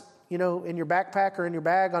have what's, in your backpack or in your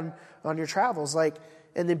bag on your travels, and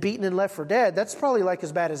then beaten and left for dead. That's probably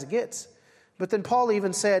as bad as it gets. But then Paul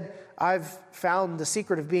even said, I've found the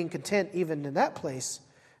secret of being content even in that place,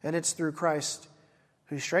 and it's through Christ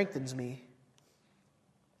who strengthens me.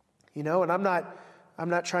 And I'm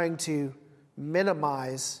not trying to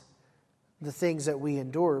minimize the things that we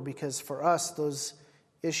endure, because for us, those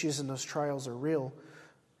issues and those trials are real.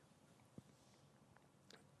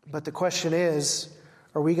 But the question is,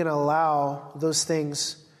 are we going to allow those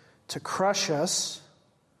things to crush us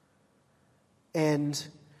and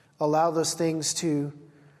allow those things to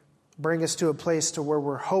bring us to a place to where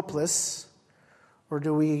we're hopeless? Or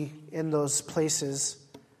do we, in those places,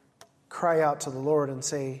 cry out to the Lord and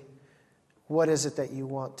say, what is it that you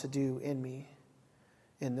want to do in me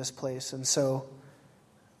in this place? And so,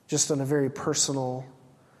 just on a very personal,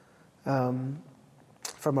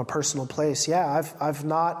 from a personal place, I've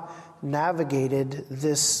not navigated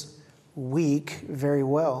this week very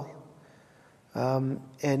well. And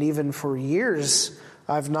even for years,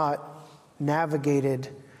 I've not navigated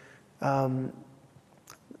my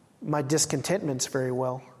discontentments very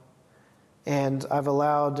well. And I've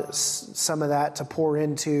allowed some of that to pour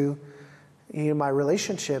into my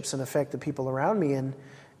relationships and affect the people around me.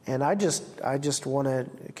 And I just want to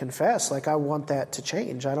confess, I want that to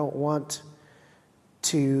change. I don't want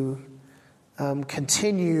to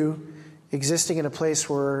continue existing in a place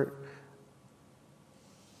where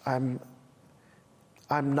I'm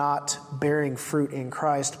not bearing fruit in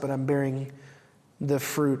Christ, but I'm bearing the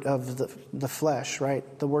fruit of the flesh,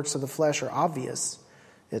 right? The works of the flesh are obvious,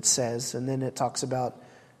 it says. And then it talks about,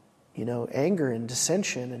 anger and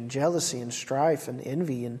dissension and jealousy and strife and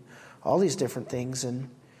envy and all these different things. And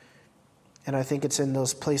I think it's in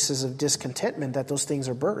those places of discontentment that those things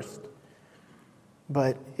are birthed.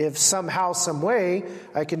 But if somehow, some way,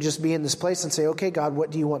 I can just be in this place and say, okay, God, what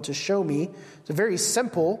do you want to show me? It's a very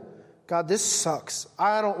simple, God, this sucks.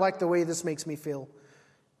 I don't like the way this makes me feel.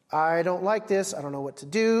 I don't like this. I don't know what to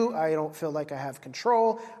do. I don't feel like I have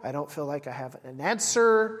control. I don't feel like I have an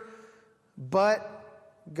answer. But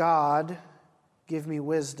God, give me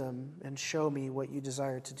wisdom and show me what you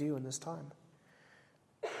desire to do in this time.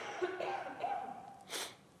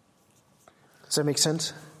 Does that make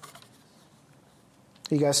sense?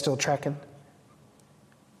 Are you guys still tracking?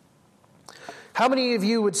 How many of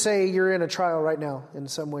you would say you're in a trial right now in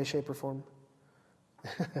some way, shape, or form?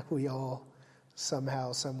 We all,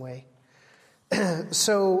 somehow, some way.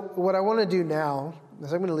 So what I want to do now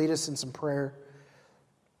is I'm going to lead us in some prayer.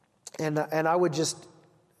 And I would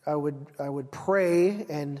pray,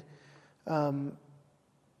 and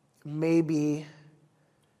maybe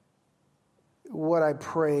what I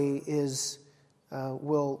pray is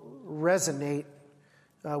will resonate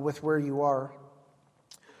with where you are.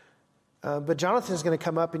 But Jonathan's going to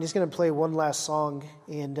come up and he's going to play one last song.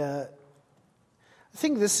 And I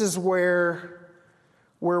think this is where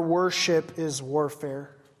worship is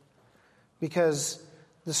warfare. Because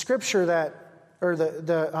the scripture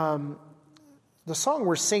the song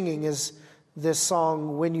we're singing is this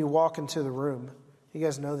song, When You Walk Into the Room. You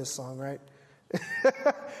guys know this song, right?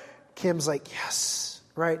 Kim's like, yes,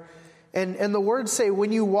 right? And the words say,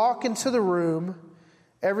 when you walk into the room,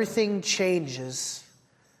 everything changes.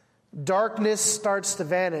 Darkness starts to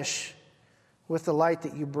vanish with the light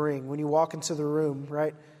that you bring. When you walk into the room,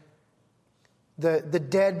 right? The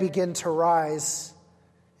dead begin to rise.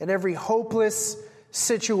 And every hopeless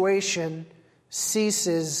situation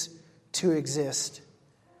ceases to exist.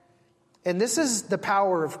 And this is the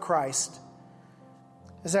power of Christ.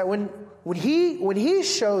 Is that when he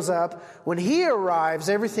shows up, when he arrives,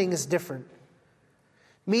 everything is different.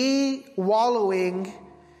 Me wallowing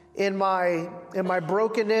in my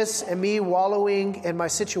brokenness and me wallowing in my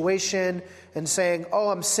situation and saying, oh,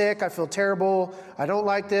 I'm sick, I feel terrible, I don't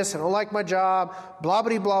like this, I don't like my job, blah,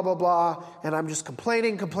 blah, blah, blah, blah, and I'm just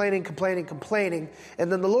complaining.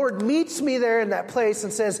 And then the Lord meets me there in that place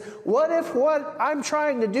and says, what if what I'm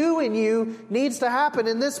trying to do in you needs to happen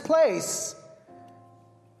in this place?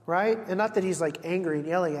 Right? And not that he's like angry and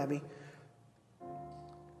yelling at me.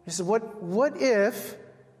 He said, what if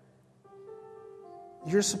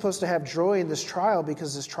you're supposed to have joy in this trial,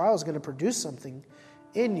 because this trial is going to produce something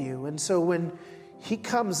in you? And so when he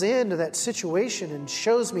comes into that situation and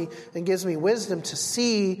shows me and gives me wisdom to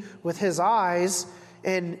see with his eyes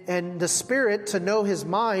and the Spirit to know his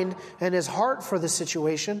mind and his heart for the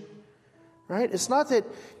situation, right? It's not that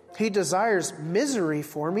he desires misery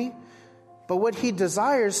for me, But what he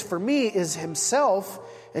desires for me is himself,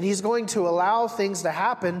 and he's going to allow things to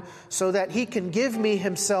happen so that he can give me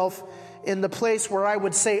himself in the place where I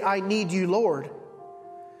would say, I need you, Lord.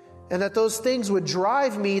 And that those things would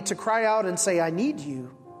drive me to cry out and say, I need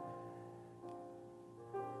you.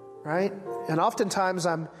 Right? And oftentimes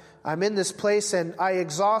I'm in this place and I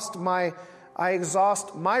exhaust my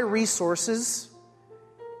resources.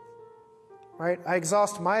 Right? I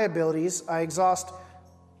exhaust my abilities. I exhaust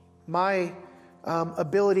my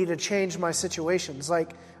ability to change my situations.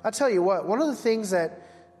 Like, I'll tell you what, one of the things that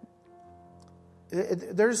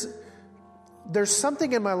there's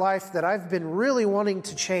something in my life that I've been really wanting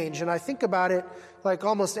to change, and I think about it like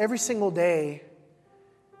almost every single day,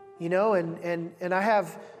 and I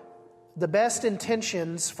have the best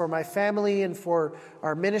intentions for my family and for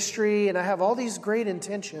our ministry, and I have all these great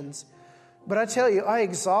intentions, but I tell you, I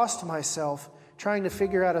exhaust myself trying to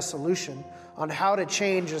figure out a solution on how to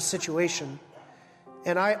change a situation.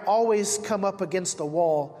 And I always come up against a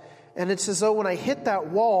wall. And it's as though when I hit that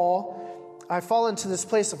wall, I fall into this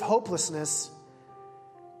place of hopelessness.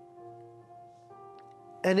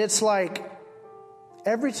 And it's like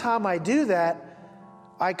every time I do that,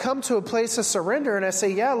 I come to a place of surrender and I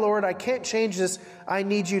say, yeah, Lord, I can't change this. I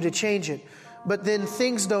need you to change it. But then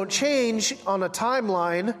things don't change on a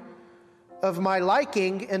timeline of my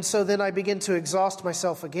liking. And so then I begin to exhaust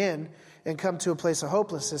myself again and come to a place of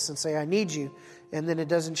hopelessness and say, I need you. And then it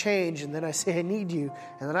doesn't change. And then I say, I need you.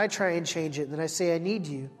 And then I try and change it. And then I say, I need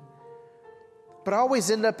you. But I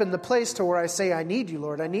always end up in the place to where I say, I need you,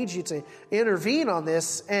 Lord. I need you to intervene on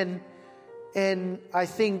this. And I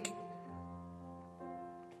think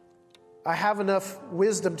I have enough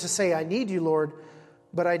wisdom to say, I need you, Lord.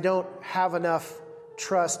 But I don't have enough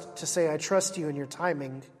trust to say, I trust you in your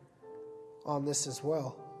timing on this as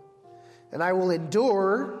well. And I will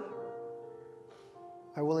endure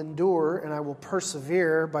and I will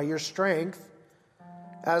persevere by your strength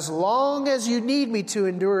as long as you need me to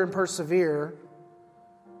endure and persevere.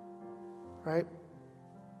 Right?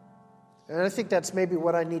 And I think that's maybe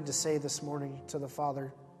what I need to say this morning to the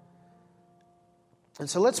Father. And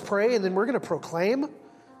so let's pray, and then we're going to proclaim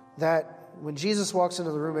that when Jesus walks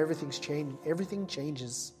into the room, everything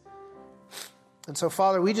changes. And so,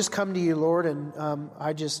 Father, we just come to you, Lord, and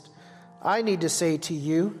I need to say to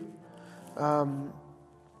you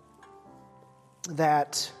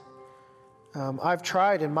that I've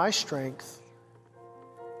tried in my strength,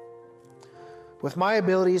 with my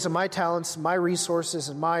abilities and my talents, my resources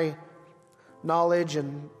and my knowledge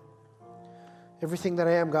and everything that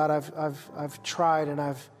I am, God, I've tried and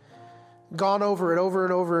I've gone over it over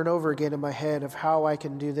and over and over again in my head of how I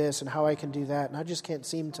can do this and how I can do that, and I just can't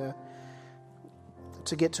seem to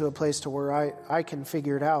get to a place to where I can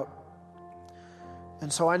figure it out.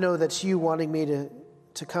 And so I know that's you wanting me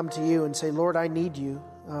to come to you and say, Lord, I need you.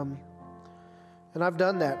 And I've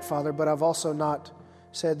done that, Father, but I've also not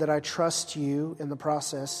said that I trust you in the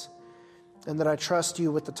process, and that I trust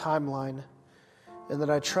you with the timeline, and that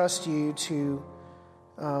I trust you to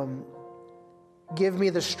give me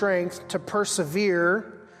the strength to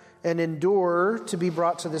persevere and endure to be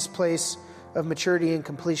brought to this place of maturity and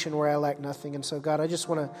completion where I lack nothing. And so, God, I just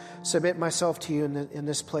want to submit myself to you in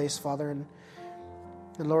this place, Father. And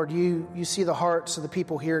Lord, you see the hearts of the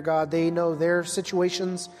people here, God. They know their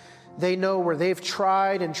situations. They know where they've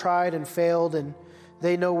tried and failed, and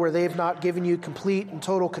they know where they've not given you complete and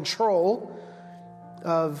total control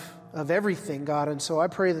of everything, God. And so I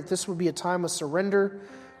pray that this would be a time of surrender.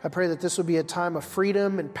 I pray that this would be a time of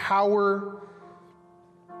freedom and power,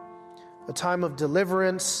 a time of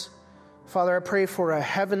deliverance. Father, I pray for a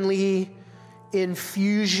heavenly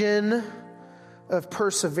infusion of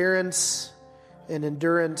perseverance and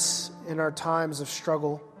endurance in our times of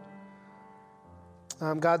struggle.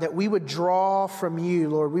 God, that we would draw from you,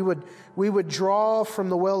 Lord. We would draw from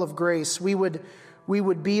the well of grace. We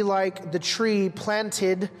would be like the tree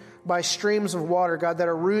planted by streams of water, God, that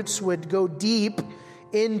our roots would go deep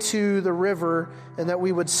into the river, and that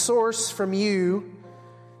we would source from you,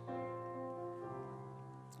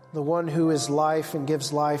 the one who is life and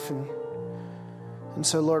gives life. And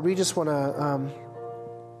so, Lord, we just want to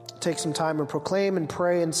take some time and proclaim and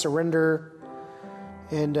pray and surrender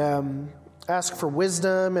and ask for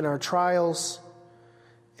wisdom in our trials,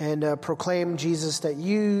 and proclaim, Jesus, that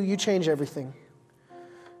you change everything.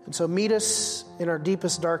 And so meet us in our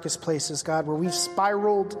deepest, darkest places, God, where we've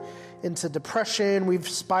spiraled into depression, we've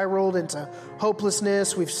spiraled into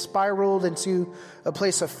hopelessness, we've spiraled into a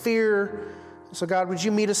place of fear. So, God, would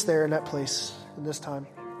you meet us there in that place in this time?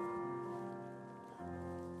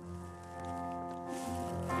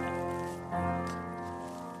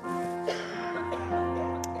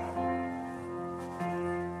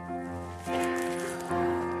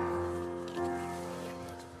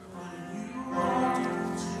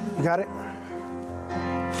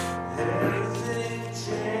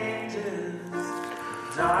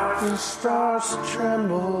 darkness starts to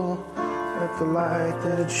tremble at the light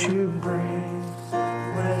that you bring.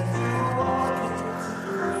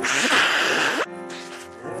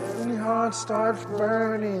 When your heart starts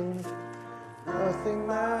burning, nothing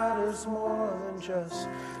matters more than just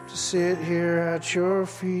to sit here at your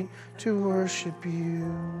feet to worship you.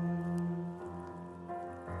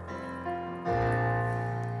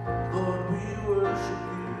 Lord, we worship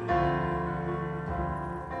you.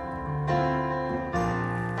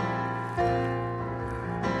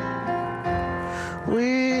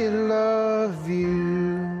 We love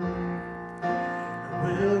you.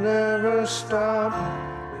 We'll never stop.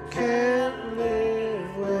 We can't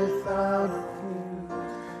live without you.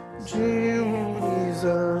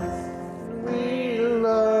 Jesus, we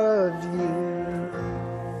love you.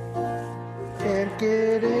 Can't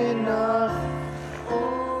get enough.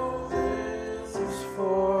 All this is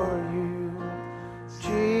for you,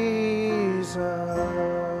 Jesus.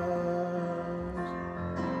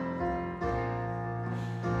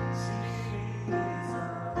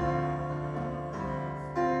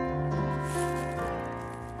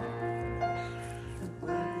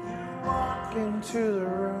 Into the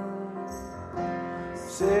room,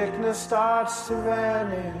 sickness starts to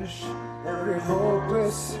vanish. Every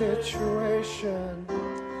hopeless situation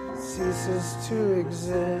ceases to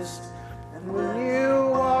exist. And when you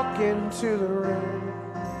walk into the room,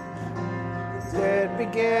 the dead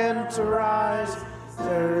begin to rise.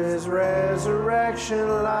 There is resurrection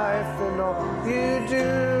life in all you do.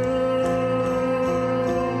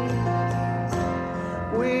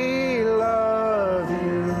 We love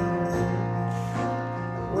you.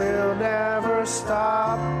 We'll never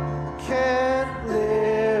stop. Can't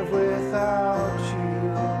live without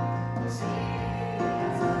you.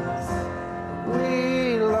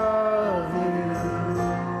 We love you.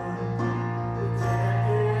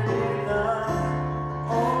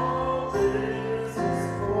 All this is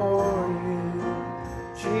for you,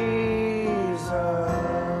 Jesus.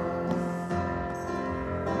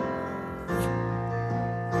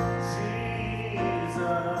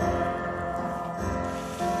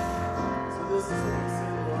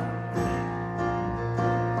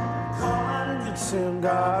 Consume,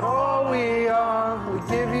 God, all we are. We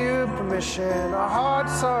give you permission. Our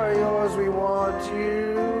hearts are yours. We want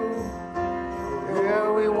you.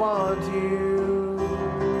 Yeah, we want you.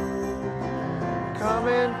 Come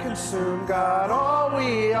and consume, God, all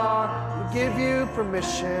we are. We give you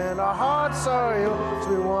permission. Our hearts are yours.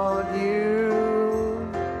 We want you.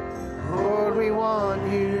 Lord, we want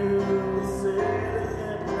you.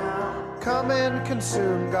 Come and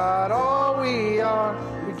consume, God, all we are.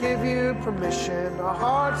 We give you permission. Our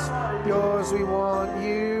hearts are yours. We want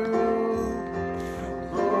you.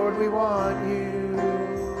 Lord, we want you.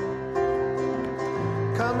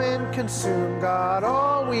 Come and consume, God,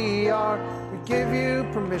 all we are. We give you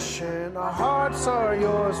permission. Our hearts are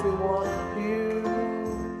yours. We want you.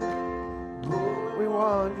 Lord, we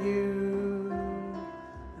want you.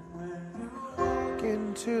 And when you walk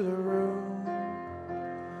into the room,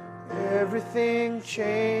 everything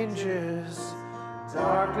changes.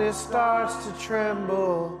 Darkness starts to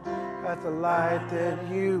tremble at the light that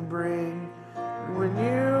you bring. When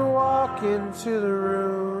you walk into the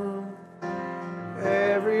room,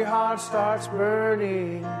 every heart starts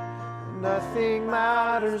burning. Nothing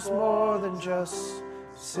matters more than just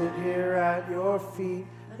sit here at your feet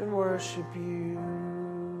and worship you.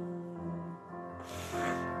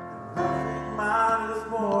 Nothing matters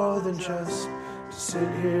more than just to sit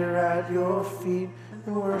here at your feet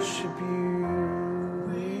and worship you.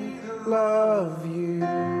 We love you.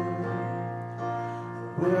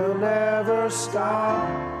 We'll never stop.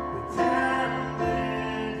 We can't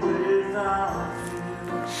live without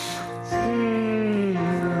you.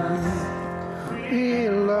 We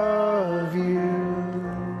love you.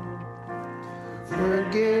 We're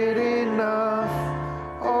getting enough.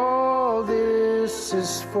 All this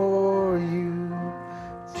is for you,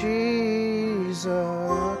 Jesus.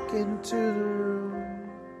 Walk into the room.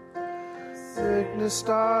 Sickness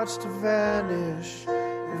starts to vanish.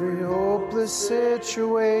 Every hopeless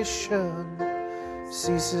situation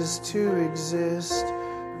ceases to exist.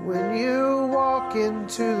 When you walk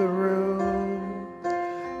into the room,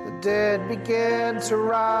 the dead begin to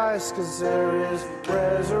rise, 'cause there is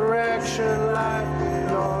resurrection life in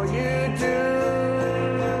all you do.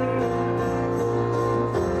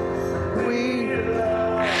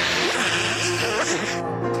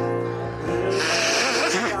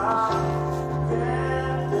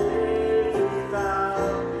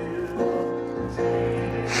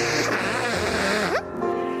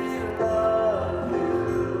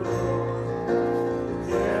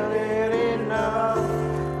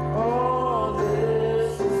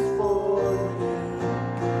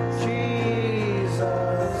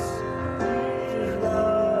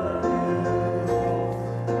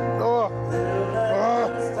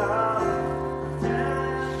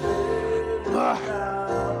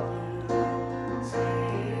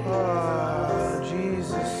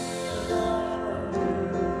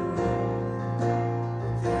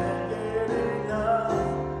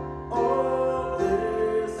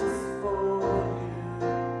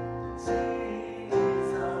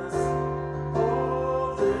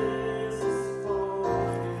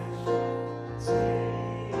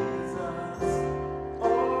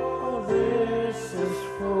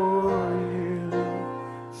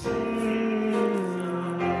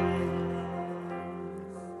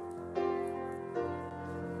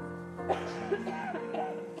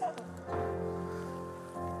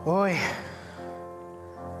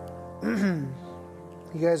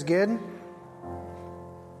 guys good?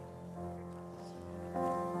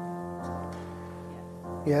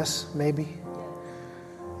 Yes, maybe.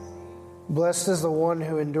 Blessed is the one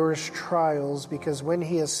who endures trials, because when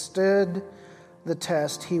he has stood the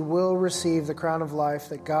test, he will receive the crown of life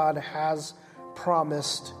that God has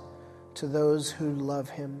promised to those who love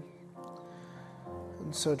him.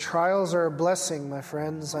 And so trials are a blessing, my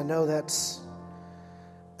friends. I know that's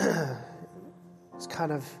it's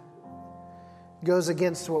kind of goes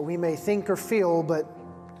against what we may think or feel, but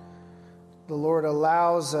the Lord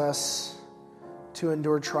allows us to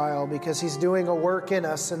endure trial because he's doing a work in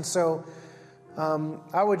us. And so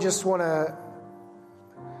I would just want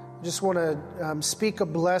to speak a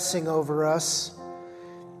blessing over us.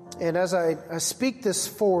 And as I speak this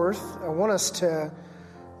forth, I want us to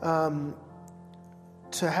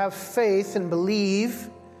have faith and believe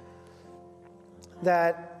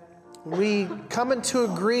that we come into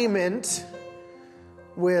agreement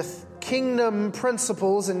with kingdom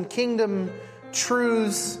principles and kingdom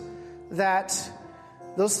truths, that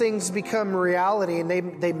those things become reality and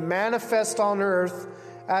they manifest on earth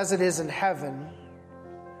as it is in heaven.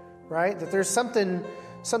 Right? That there's something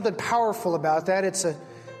powerful about that. It's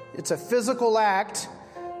a physical act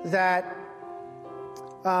that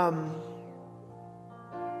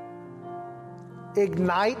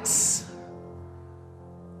ignites.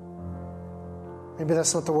 Maybe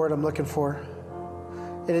that's not the word I'm looking for.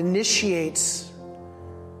 It initiates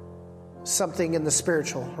something in the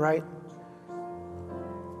spiritual, right?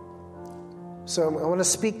 So I want to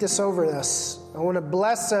speak this over us. I want to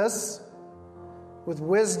bless us with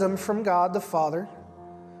wisdom from God the Father,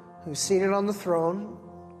 who's seated on the throne.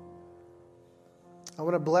 I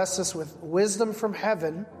want to bless us with wisdom from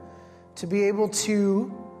heaven to be able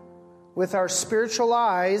to, with our spiritual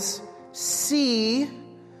eyes, see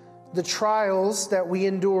the trials that we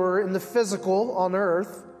endure in the physical on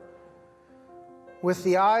earth with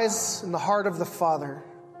the eyes and the heart of the Father,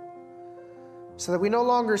 so that we no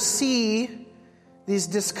longer see these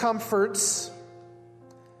discomforts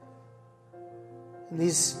and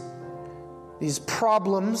these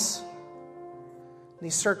problems,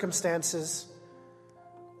 these circumstances,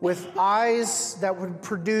 with eyes that would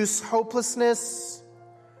produce hopelessness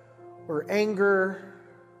or anger,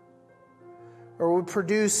 or would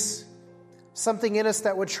produce something in us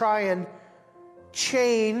that would try and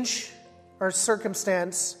change our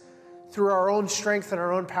circumstance through our own strength and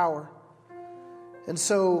our own power. And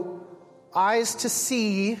so, eyes to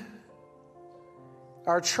see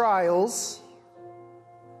our trials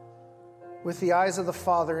with the eyes of the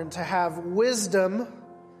Father, and to have wisdom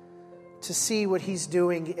to see what he's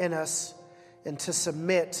doing in us and to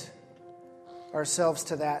submit ourselves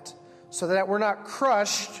to that, so that we're not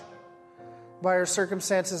crushed by our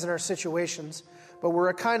circumstances and our situations, but we're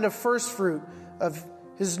a kind of first fruit of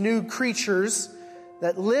his new creatures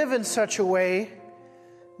that live in such a way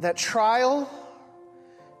that trial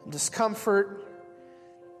and discomfort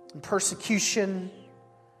and persecution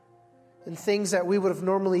and things that we would have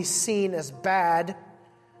normally seen as bad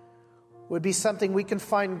would be something we can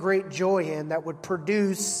find great joy in, that would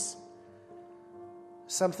produce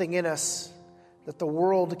something in us that the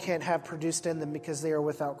world can't have produced in them because they are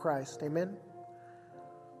without Christ. Amen?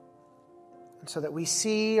 And so that we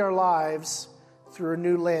see our lives through a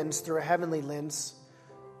new lens, through a heavenly lens,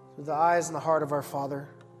 through the eyes and the heart of our Father,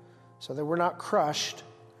 so that we're not crushed,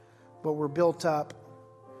 but we're built up,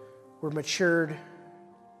 we're matured,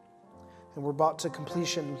 and we're brought to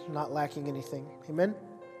completion, not lacking anything. Amen?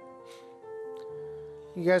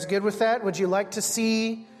 You guys good with that? Would you like to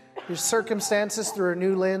see your circumstances through a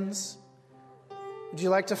new lens? Would you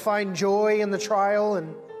like to find joy in the trial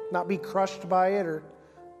and not be crushed by it or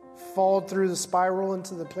fall through the spiral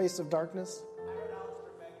into the place of darkness? I heard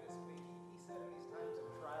Alistair Begg this week. He said in these times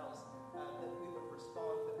of trials that we would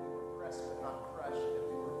respond, that we were pressed but not crushed, that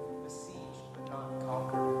we were besieged but not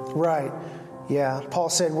conquered. Right. Yeah. Paul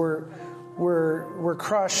said we're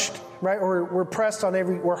crushed, right? Or we're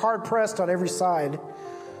hard pressed on every side.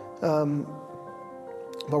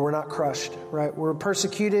 But we're not crushed, right? We're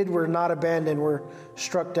persecuted, we're not abandoned, we're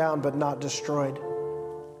struck down but not destroyed.